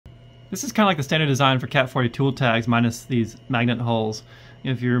This is kind of like the standard design for CAT40 tool tags minus these magnet holes.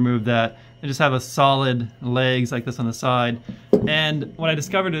 If you remove that, they just have a solid legs like this on the side. And what I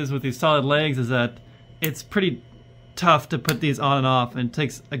discovered is with these solid legs is that it's pretty tough to put these on and off, and it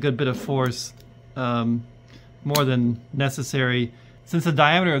takes a good bit of force, more than necessary. Since the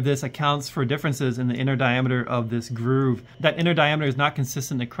diameter of this accounts for differences in the inner diameter of this groove, that inner diameter is not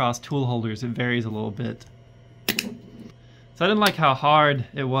consistent across tool holders. It varies a little bit. So I didn't like how hard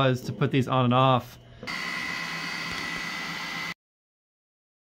it was to put these on and off.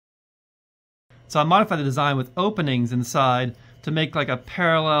 So I modified the design with openings inside to make like a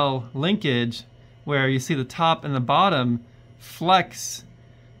parallel linkage where you see the top and the bottom flex,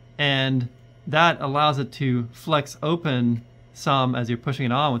 and that allows it to flex open some as you're pushing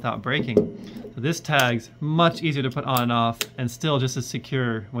it on without breaking. So this tag's much easier to put on and off and still just as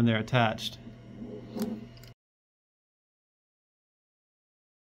secure when they're attached.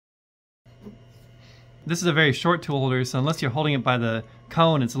 This is a very short tool holder, so unless you're holding it by the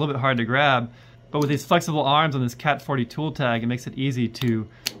cone, it's a little bit hard to grab. But with these flexible arms on this CAT40 tool tag, it makes it easy to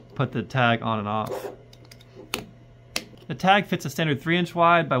put the tag on and off. The tag fits a standard 3-inch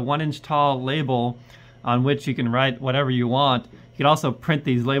wide by 1-inch tall label on which you can write whatever you want. You can also print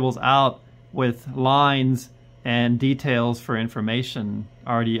these labels out with lines and details for information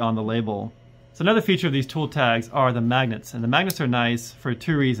already on the label. So another feature of these tool tags are the magnets, and the magnets are nice for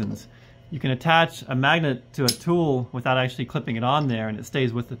 2 reasons. You can attach a magnet to a tool without actually clipping it on there, and it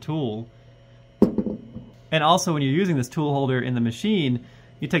stays with the tool. And also when you're using this tool holder in the machine,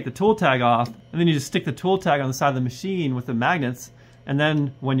 you take the tool tag off, and then you just stick the tool tag on the side of the machine with the magnets, and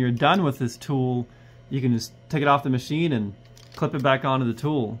then when you're done with this tool, you can just take it off the machine and clip it back onto the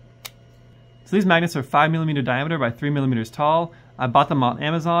tool. So these magnets are 5mm diameter by 3mm tall. I bought them on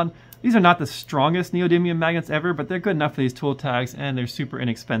Amazon. These are not the strongest neodymium magnets ever, but they're good enough for these tool tags, and they're super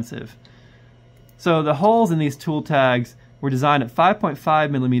inexpensive. So the holes in these tool tags were designed at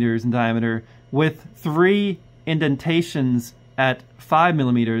 5.5mm in diameter with 3 indentations at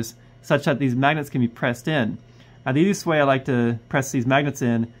 5mm such that these magnets can be pressed in. Now the easiest way I like to press these magnets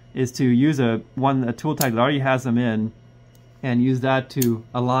in is to use a tool tag that already has them in, and use that to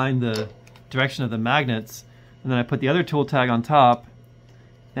align the direction of the magnets. And then I put the other tool tag on top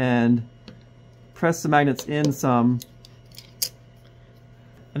and press the magnets in some,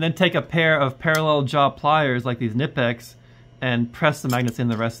 and then take a pair of parallel jaw pliers like these Nipex and press the magnets in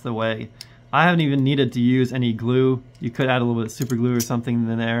the rest of the way. I haven't even needed to use any glue. You could add a little bit of super glue or something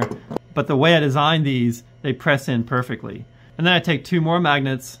in there, but the way I designed these, they press in perfectly. And then I take 2 more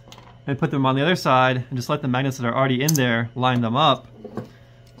magnets and put them on the other side and just let the magnets that are already in there line them up,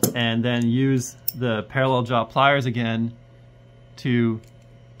 and then use the parallel jaw pliers again to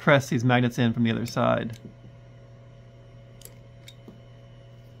press these magnets in from the other side.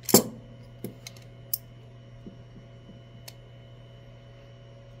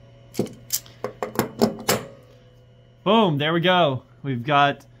 Boom, there we go. We've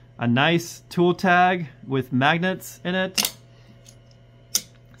got a nice tool tag with magnets in it,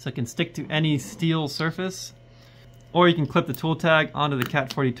 so it can stick to any steel surface, or you can clip the tool tag onto the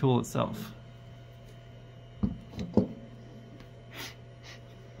CAT40 tool itself.